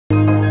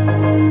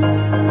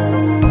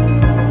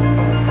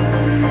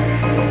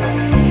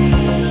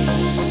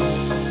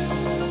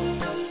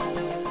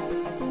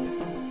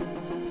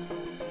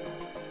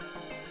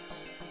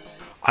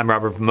I'm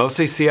Robert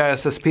Vamosi,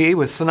 CISSP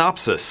with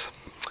Synopsys.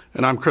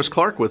 And I'm Chris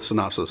Clark with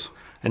Synopsys.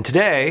 And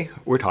today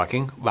we're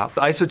talking about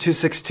the ISO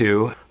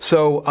 262.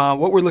 So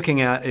what we're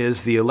looking at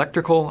is the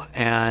electrical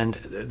and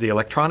the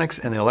electronics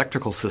and the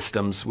electrical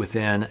systems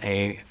within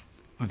a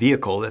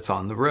vehicle that's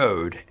on the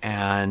road.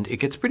 And it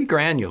gets pretty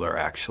granular,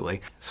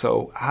 actually.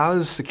 So how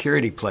does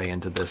security play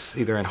into this,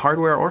 either in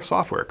hardware or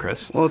software,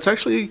 Chris? Well, it's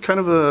actually kind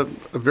of a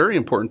very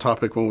important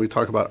topic when we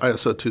talk about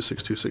ISO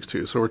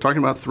 26262. So we're talking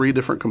about three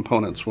different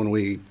components when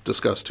we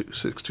discuss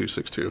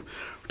 26262.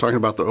 We're talking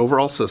about the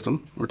overall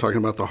system, we're talking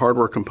about the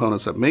hardware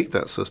components that make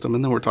that system,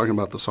 and then we're talking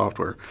about the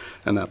software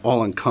and that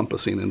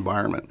all-encompassing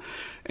environment.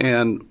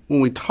 And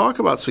when we talk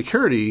about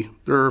security,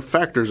 there are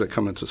factors that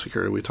come into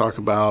security. We talk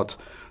about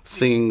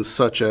things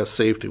such as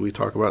safety. We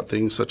talk about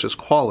things such as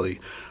quality.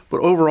 But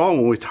overall,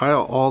 when we tie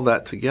all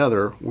that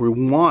together, we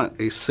want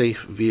a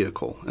safe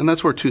vehicle. And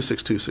that's where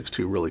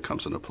 26262 really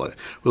comes into play.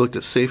 We look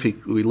at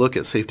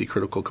safety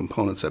critical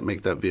components that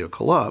make that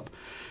vehicle up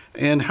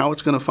and how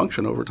it's going to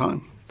function over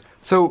time.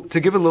 So to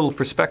give a little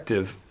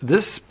perspective,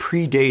 this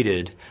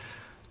predated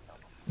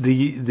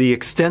the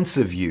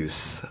extensive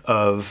use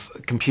of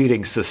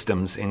computing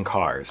systems in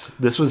cars.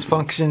 This was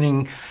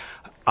functioning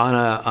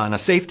on a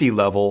safety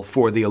level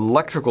for the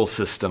electrical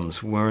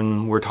systems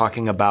when we're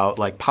talking about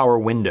like power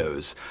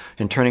windows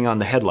and turning on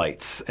the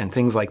headlights and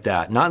things like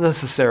that, not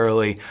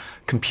necessarily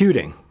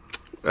computing.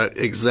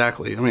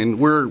 Exactly. I mean,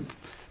 we're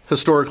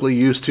historically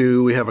used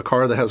to, we have a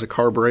car that has a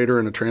carburetor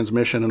and a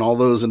transmission, and all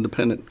those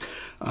independent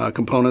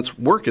components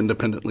work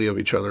independently of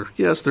each other.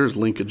 Yes, there's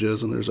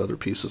linkages and there's other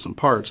pieces and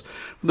parts,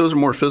 but those are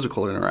more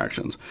physical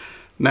interactions.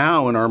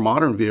 Now, in our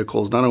modern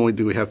vehicles, not only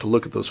do we have to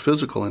look at those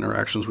physical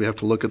interactions, we have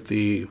to look at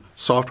the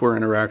software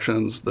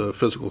interactions, the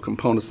physical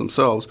components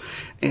themselves.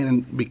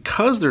 And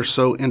because they're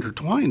so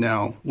intertwined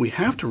now, we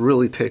have to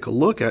really take a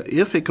look at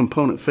if a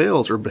component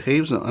fails or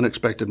behaves in an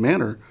unexpected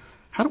manner,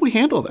 how do we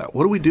handle that?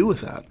 What do we do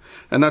with that?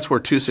 And that's where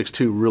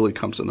 262 really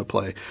comes into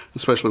play,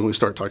 especially when we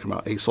start talking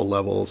about ASA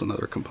Levels and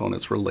other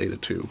components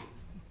related to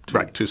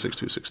right.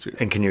 26262.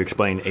 And can you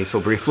explain ASA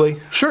briefly?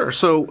 Sure.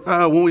 So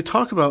when we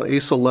talk about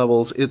ASA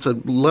levels, it's a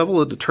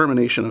level of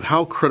determination of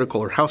how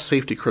critical or how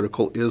safety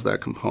critical is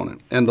that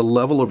component and the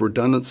level of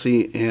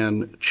redundancy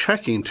and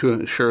checking to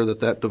ensure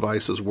that that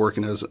device is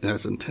working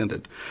as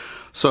intended.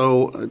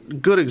 So a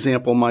good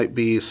example might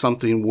be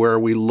something where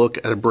we look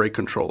at a brake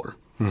controller.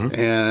 Mm-hmm.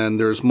 And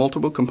there's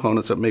multiple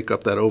components that make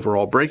up that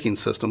overall braking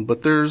system,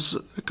 but there's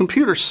a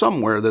computer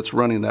somewhere that's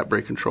running that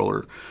brake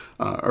controller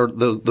or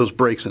those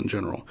brakes in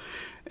general.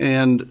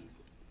 And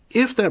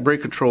if that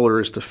brake controller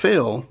is to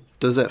fail,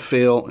 does that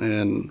fail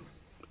in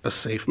a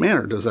safe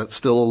manner? Does that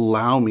still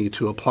allow me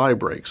to apply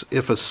brakes?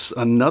 If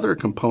another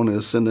component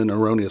is sending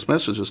erroneous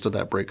messages to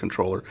that brake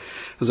controller,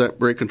 does that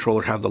brake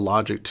controller have the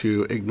logic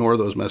to ignore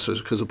those messages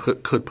because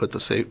it could put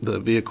the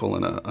vehicle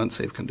in an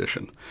unsafe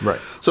condition? Right.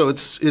 So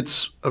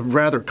it's a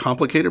rather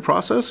complicated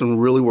process,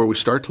 and really where we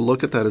start to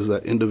look at that is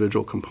that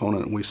individual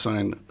component, and we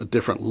assign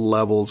different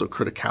levels of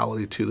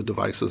criticality to the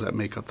devices that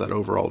make up that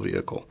overall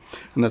vehicle,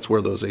 and that's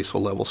where those ASA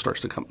levels start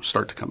to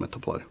come into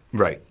play.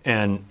 Right,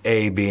 and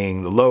A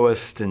being the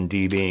lowest and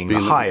D being the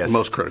highest.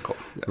 Most critical.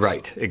 Yes.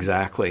 Right,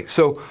 exactly.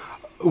 So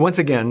once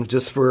again,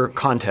 just for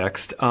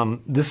context,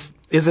 this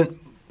isn't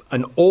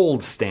an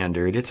old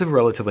standard. It's a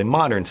relatively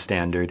modern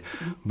standard.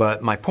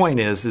 But my point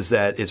is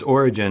that its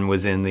origin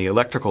was in the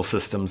electrical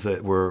systems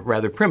that were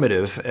rather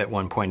primitive at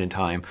one point in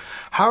time.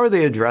 How are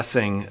they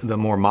addressing the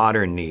more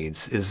modern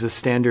needs? Is this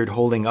standard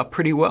holding up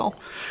pretty well?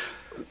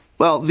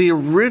 Well, the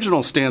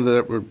original standard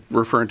that we're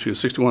referring to,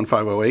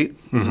 61508,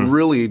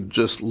 really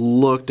just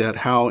looked at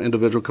how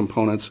individual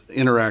components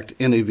interact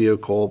in a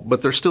vehicle,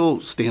 but they're still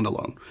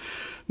standalone.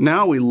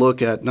 Now we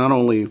look at not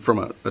only from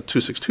a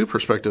 262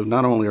 perspective,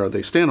 not only are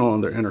they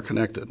standalone, they're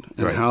interconnected,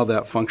 and right. how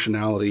that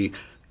functionality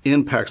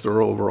impacts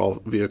their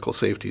overall vehicle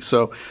safety.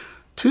 So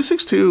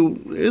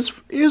 262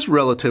 is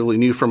relatively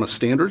new from a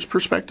standards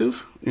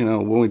perspective. You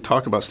know, when we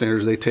talk about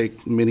standards, they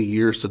take many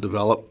years to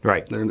develop.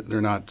 Right.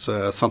 They're not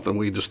something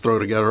we just throw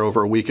together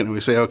over a weekend and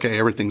we say, okay,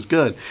 everything's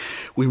good.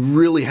 We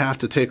really have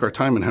to take our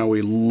time in how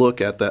we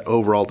look at that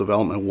overall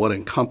development, what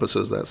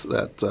encompasses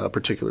that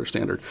particular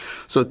standard.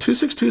 So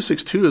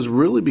 26262 has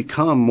really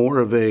become more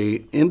of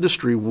a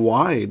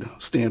industry-wide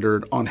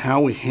standard on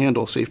how we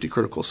handle safety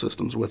critical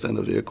systems within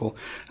a vehicle.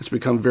 It's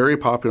become very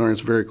popular and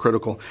it's very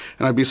critical.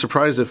 And I'd be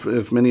surprised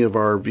if many of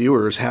our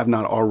viewers have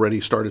not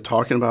already started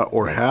talking about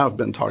or have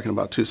been talking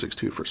about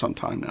 262 for some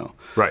time now.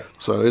 Right.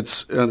 So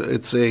it's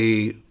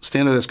a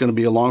standard that's going to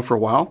be along for a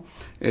while.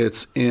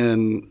 It's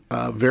in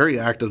very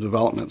active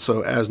development.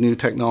 So as new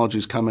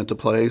technologies come into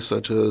play,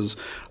 such as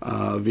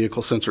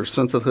vehicle sensor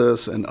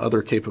synthesis and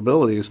other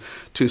capabilities,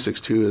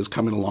 262 is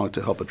coming along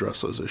to help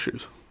address those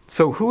issues.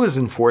 So who is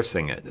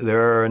enforcing it?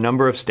 There are a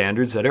number of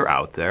standards that are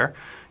out there.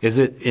 Is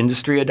it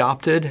industry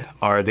adopted?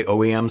 Are the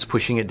OEMs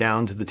pushing it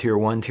down to the tier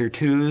 1, tier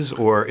 2s?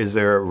 Or is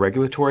there a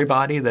regulatory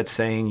body that's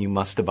saying you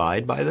must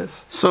abide by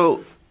this?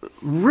 So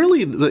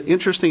really the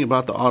interesting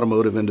about the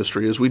automotive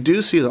industry is we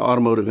do see the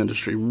automotive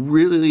industry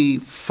really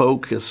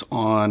focus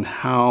on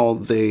how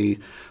they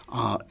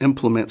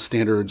implement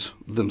standards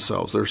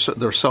themselves.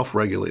 They're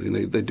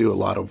self-regulating. They do a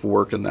lot of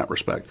work in that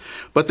respect.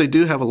 But they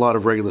do have a lot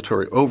of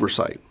regulatory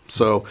oversight.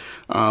 So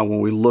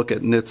when we look at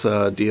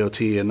NHTSA,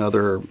 DOT, and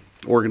other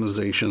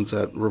organizations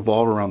that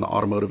revolve around the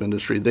automotive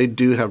industry, they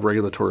do have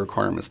regulatory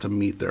requirements to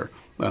meet there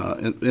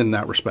in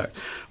that respect.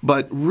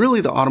 But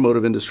really the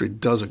automotive industry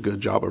does a good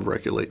job of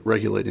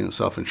regulating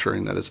itself,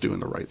 ensuring that it's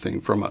doing the right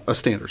thing from a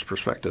standards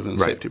perspective and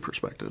safety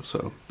perspective.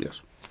 So,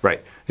 yes.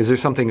 Right. Is there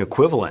something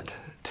equivalent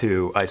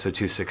to ISO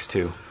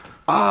 262?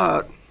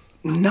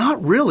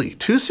 Not really.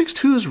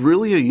 262 is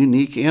really a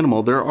unique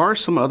animal. There are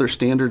some other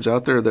standards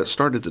out there that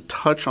started to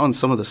touch on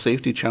some of the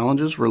safety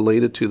challenges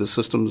related to the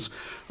systems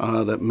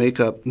that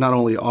make up not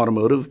only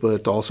automotive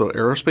but also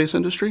aerospace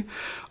industry.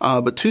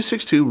 But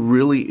 262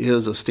 really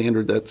is a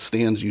standard that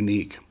stands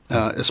unique.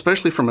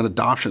 Especially from an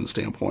adoption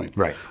standpoint.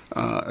 Right.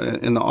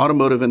 In the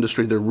automotive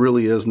industry, there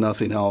really is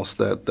nothing else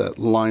that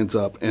lines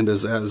up and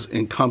is as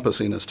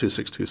encompassing as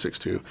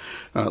 26262.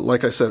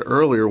 Like I said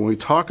earlier, when we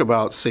talk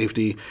about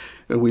safety,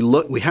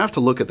 we have to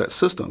look at that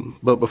system.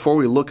 But before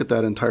we look at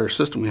that entire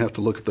system, we have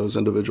to look at those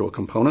individual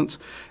components,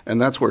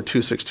 and that's where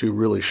 262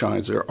 really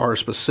shines. There are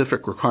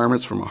specific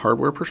requirements from a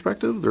hardware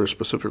perspective. There are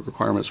specific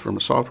requirements from a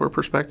software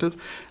perspective,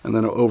 and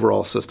then an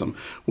overall system,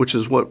 which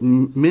is what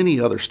many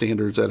other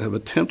standards that have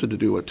attempted to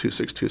do what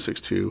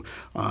 26262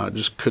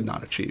 just could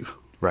not achieve.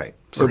 Right.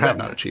 So have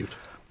not achieved.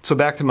 So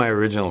back to my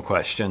original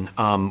question,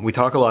 we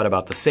talk a lot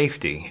about the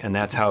safety, and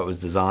that's how it was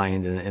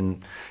designed.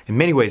 And in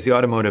many ways, the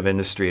automotive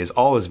industry has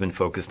always been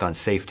focused on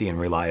safety and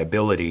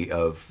reliability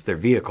of their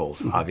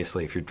vehicles. Mm-hmm.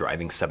 Obviously, if you're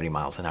driving 70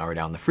 miles an hour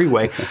down the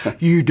freeway,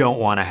 you don't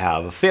want to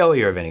have a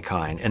failure of any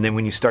kind. And then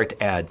when you start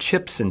to add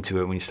chips into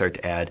it, when you start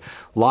to add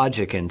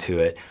logic into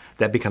it,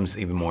 that becomes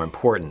even more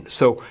important.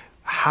 So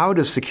how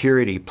does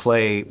security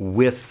play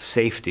with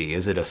safety?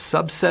 Is it a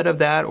subset of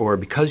that, or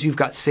because you've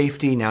got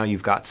safety, now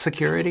you've got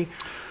security?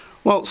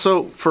 Well,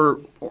 so for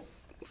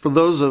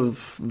those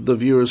of the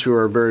viewers who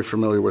are very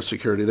familiar with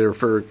security, they're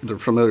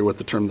familiar with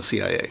the term the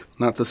CIA,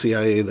 not the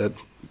CIA that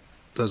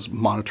does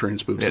monitoring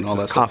spooks and all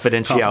that stuff.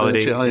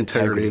 Confidentiality,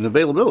 integrity, and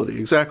availability,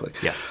 exactly.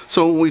 Yes.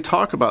 So when we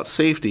talk about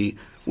safety,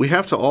 we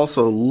have to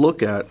also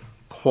look at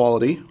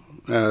quality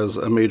as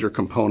a major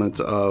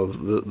component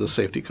of the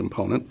safety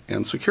component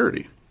and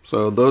security.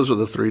 So those are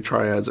the three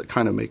triads that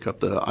kind of make up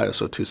the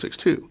ISO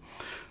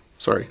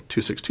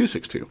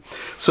 26262.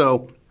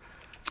 So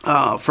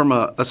from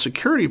a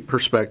security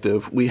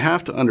perspective, we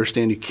have to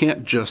understand you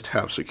can't just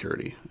have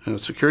security.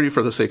 Security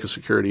for the sake of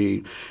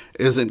security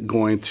isn't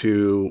going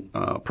to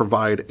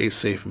provide a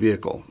safe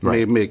vehicle. It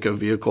may make a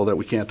vehicle that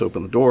we can't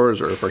open the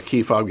doors, or if our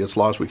key fob gets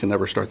lost, we can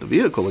never start the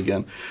vehicle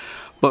again.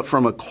 But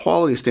from a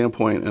quality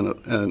standpoint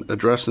and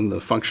addressing the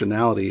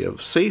functionality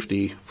of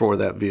safety for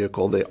that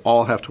vehicle, they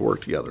all have to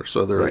work together.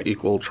 So they're an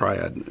equal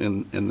triad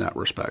in that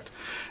respect.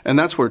 And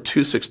that's where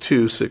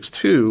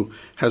 26262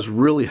 has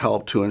really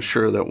helped to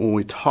ensure that when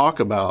we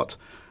talk about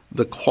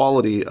the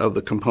quality of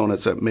the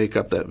components that make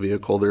up that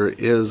vehicle, there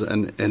is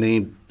an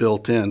innate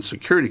built-in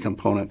security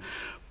component.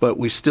 But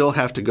we still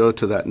have to go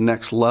to that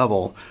next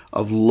level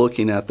of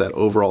looking at that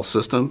overall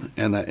system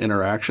and that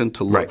interaction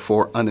to look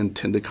for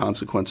unintended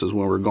consequences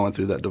when we're going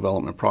through that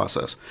development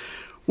process.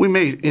 We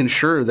may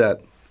ensure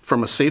that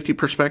from a safety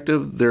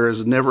perspective, there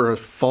is never a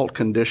fault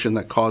condition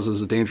that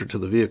causes a danger to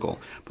the vehicle.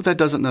 But that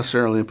doesn't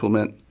necessarily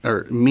implement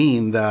or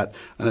mean that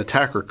an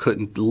attacker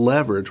couldn't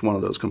leverage one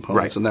of those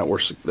components, and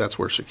that's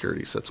where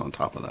security sits on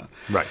top of that.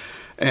 Right.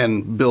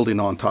 And building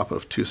on top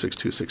of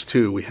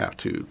 26262, we have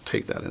to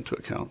take that into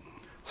account.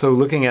 So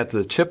looking at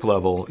the chip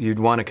level, you'd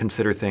want to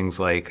consider things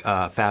like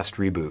fast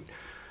reboot.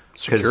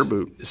 Secure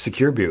boot.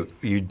 Secure boot.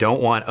 You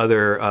don't want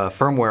other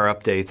firmware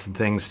updates and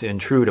things to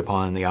intrude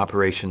upon the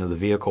operation of the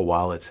vehicle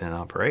while it's in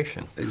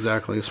operation.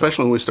 Exactly,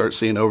 especially when we start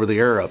seeing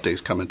over-the-air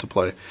updates come into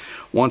play.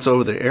 Once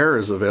over-the-air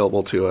is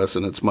available to us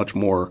and it's much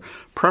more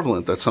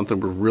prevalent, that's something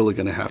we're really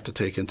going to have to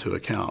take into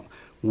account.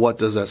 What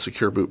does that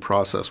secure boot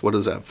process? What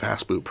does that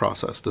fast boot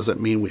process? Does that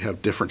mean we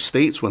have different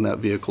states when that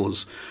vehicle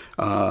is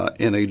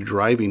in a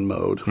driving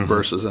mode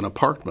versus in a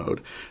parked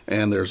mode,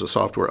 and there's a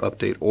software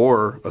update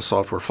or a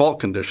software fault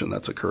condition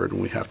that's occurred,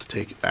 and we have to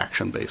take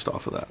action based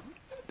off of that?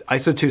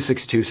 ISO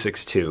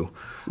 26262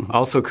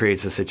 also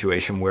creates a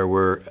situation where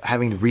we're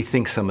having to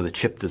rethink some of the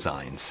chip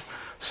designs.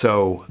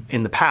 So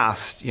in the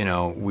past,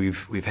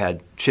 we've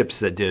had chips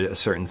that did a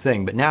certain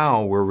thing, but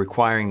now we're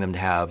requiring them to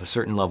have a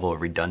certain level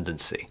of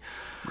redundancy.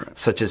 Right.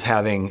 Such as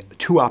having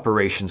two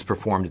operations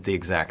performed at the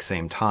exact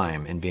same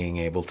time and being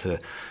able to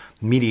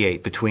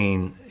mediate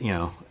between,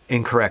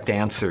 incorrect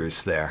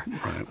answers there.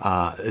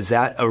 Right. Is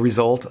that a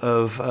result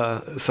of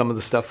some of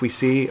the stuff we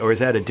see, or is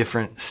that a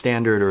different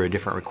standard or a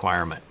different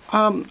requirement?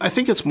 I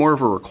think it's more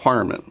of a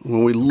requirement.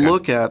 When we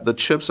look at the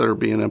chips that are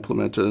being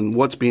implemented and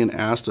what's being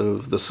asked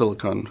of the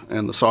silicon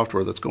and the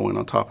software that's going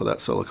on top of that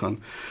silicon,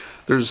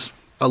 there's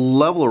a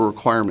level of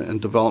requirement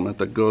and development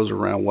that goes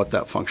around what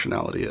that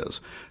functionality is.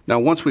 Now,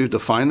 once we've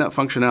defined that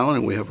functionality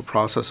and we have a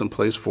process in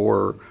place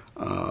for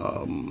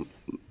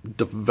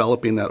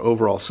developing that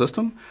overall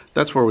system,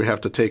 that's where we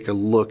have to take a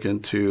look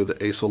into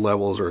the ASA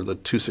levels or the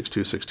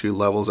 26262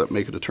 levels that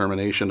make a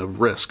determination of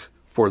risk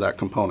for that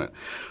component.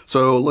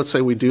 So let's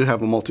say we do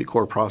have a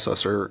multi-core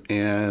processor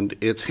and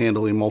it's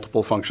handling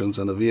multiple functions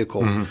in the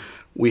vehicle. Mm-hmm.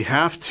 We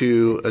have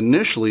to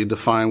initially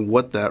define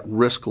what that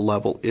risk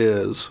level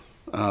is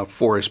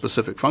for a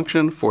specific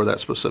function, for that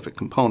specific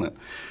component.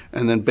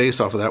 And then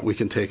based off of that, we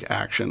can take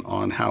action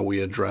on how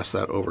we address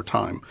that over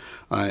time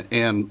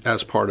and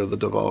as part of the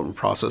development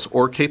process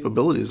or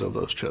capabilities of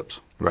those chips.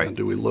 Right.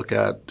 Do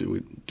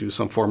we do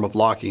some form of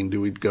locking?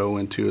 Do we go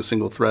into a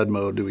single thread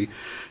mode? Do we,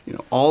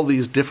 all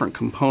these different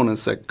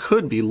components that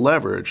could be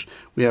leveraged,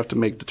 we have to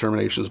make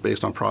determinations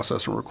based on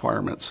process and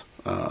requirements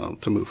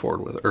to move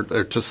forward with it,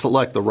 or to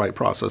select the right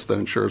process that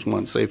ensures,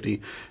 one,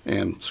 safety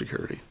and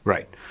security.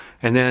 Right.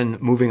 And then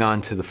moving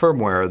on to the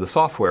firmware, the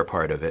software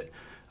part of it,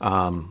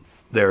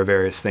 there are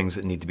various things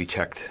that need to be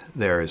checked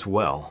there as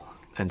well.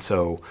 And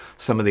so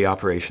some of the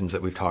operations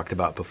that we've talked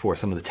about before,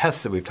 some of the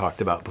tests that we've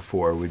talked about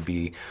before would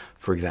be,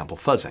 for example,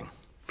 fuzzing.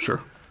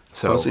 Sure.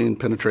 So, fuzzing,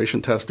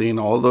 penetration testing,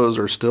 all of those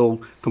are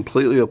still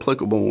completely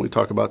applicable when we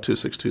talk about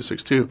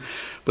 26262,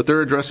 but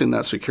they're addressing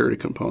that security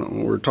component.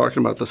 When we're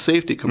talking about the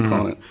safety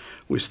component,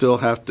 we still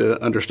have to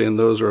understand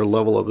those are a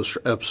level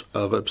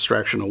of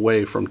abstraction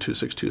away from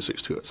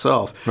 26262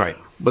 itself. Right.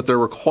 But they're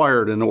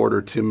required in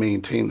order to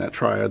maintain that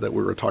triad that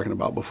we were talking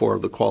about before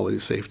of the quality,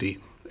 safety,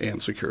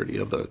 and security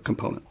of the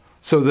component.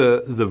 So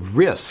the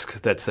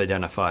risk that's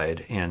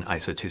identified in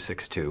ISO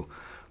 262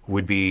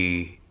 would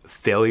be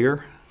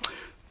failure?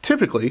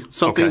 Typically,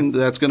 something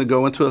that's going to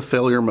go into a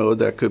failure mode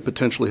that could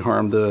potentially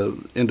harm the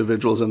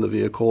individuals in the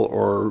vehicle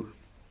or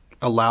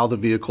allow the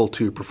vehicle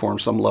to perform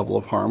some level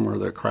of harm,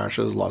 whether it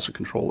crashes, loss of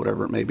control,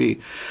 whatever it may be.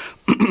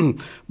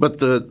 But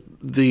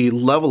the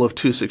level of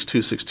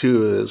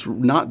 26262 is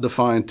not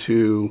defined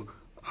to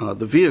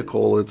the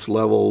vehicle. It's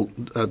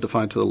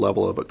defined to the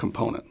level of a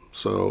component.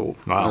 So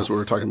as we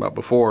were talking about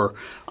before,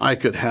 I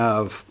could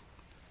have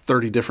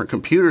 30 different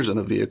computers in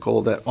a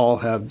vehicle that all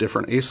have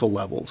different ASA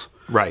levels.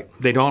 Right.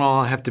 They don't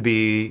all have to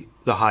be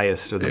the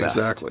highest or the best.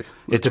 Exactly.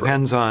 It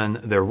depends on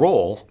their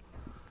role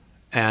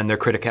and their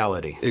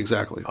criticality.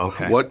 Exactly.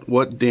 Okay.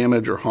 What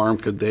damage or harm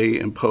could they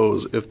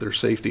impose if their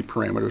safety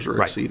parameters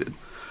are exceeded?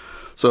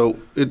 So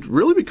it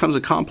really becomes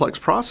a complex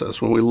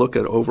process when we look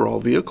at overall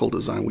vehicle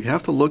design. We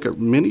have to look at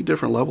many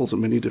different levels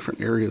and many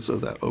different areas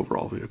of that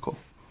overall vehicle.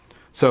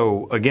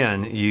 So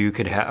again, you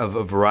could have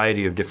a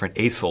variety of different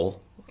ASIL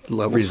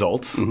levels.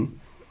 Results,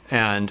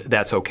 and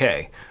that's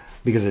okay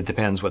because it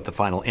depends what the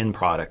final end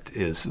product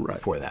is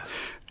for that.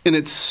 And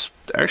it's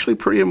actually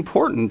pretty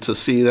important to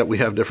see that we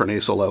have different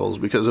ASIL levels,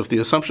 because if the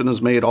assumption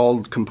is made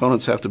all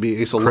components have to be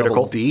ASIL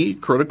level D,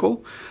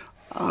 critical,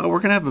 we're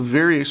going to have a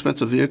very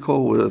expensive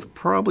vehicle with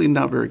probably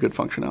not very good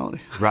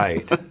functionality.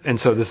 Right. And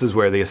so this is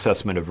where the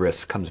assessment of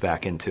risk comes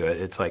back into it.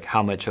 It's like,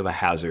 how much of a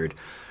hazard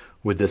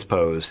would this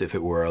pose if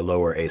it were a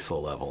lower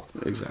ASIL level?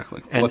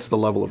 Exactly. And what's the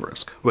level of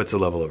risk? What's the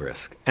level of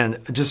risk? And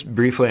just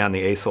briefly on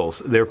the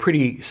ASILs, they're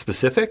pretty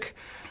specific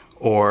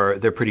or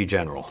they're pretty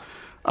general?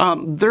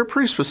 They're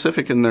pretty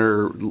specific in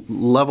their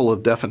level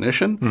of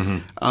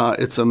definition.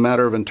 It's a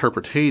matter of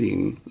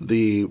interpreting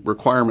the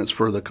requirements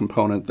for the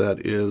component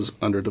that is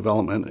under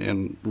development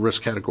and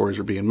risk categories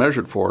are being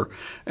measured for,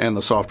 and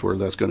the software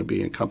that's going to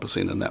be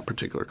encompassing in that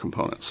particular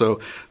component. So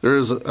there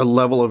is a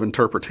level of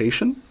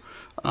interpretation,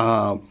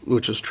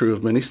 which is true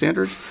of many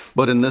standards.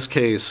 But in this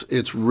case,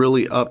 it's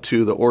really up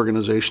to the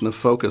organization to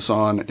focus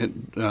on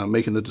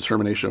making the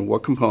determination of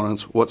what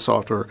components, what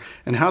software,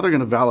 and how they're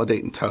going to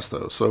validate and test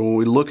those. So when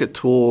we look at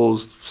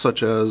tools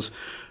such as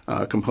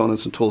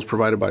components and tools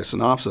provided by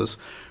Synopsys,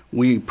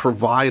 we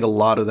provide a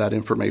lot of that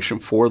information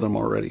for them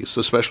already.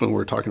 So especially when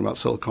we're talking about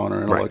silicon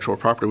or intellectual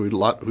property, we've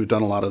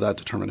done a lot of that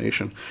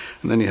determination.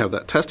 And then you have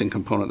that testing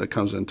component that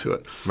comes into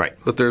it. Right.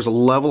 But there's a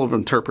level of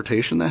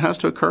interpretation that has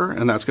to occur,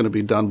 and that's going to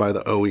be done by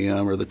the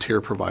OEM or the tier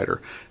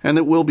provider. And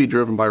it will be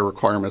driven by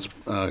requirements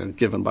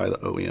given by the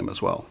OEM as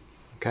well.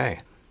 Okay.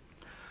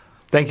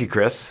 Thank you,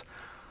 Chris.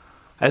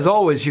 As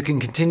always, you can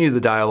continue the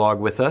dialogue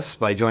with us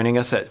by joining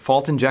us at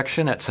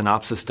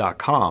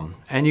faultinjection@synopsys.com.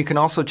 And you can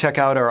also check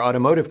out our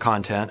automotive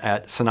content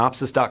at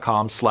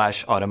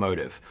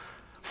synopsys.com/automotive.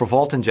 For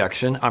Fault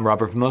Injection, I'm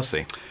Robert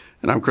Vamosi.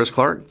 And I'm Chris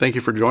Clark. Thank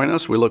you for joining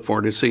us. We look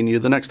forward to seeing you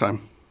the next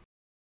time.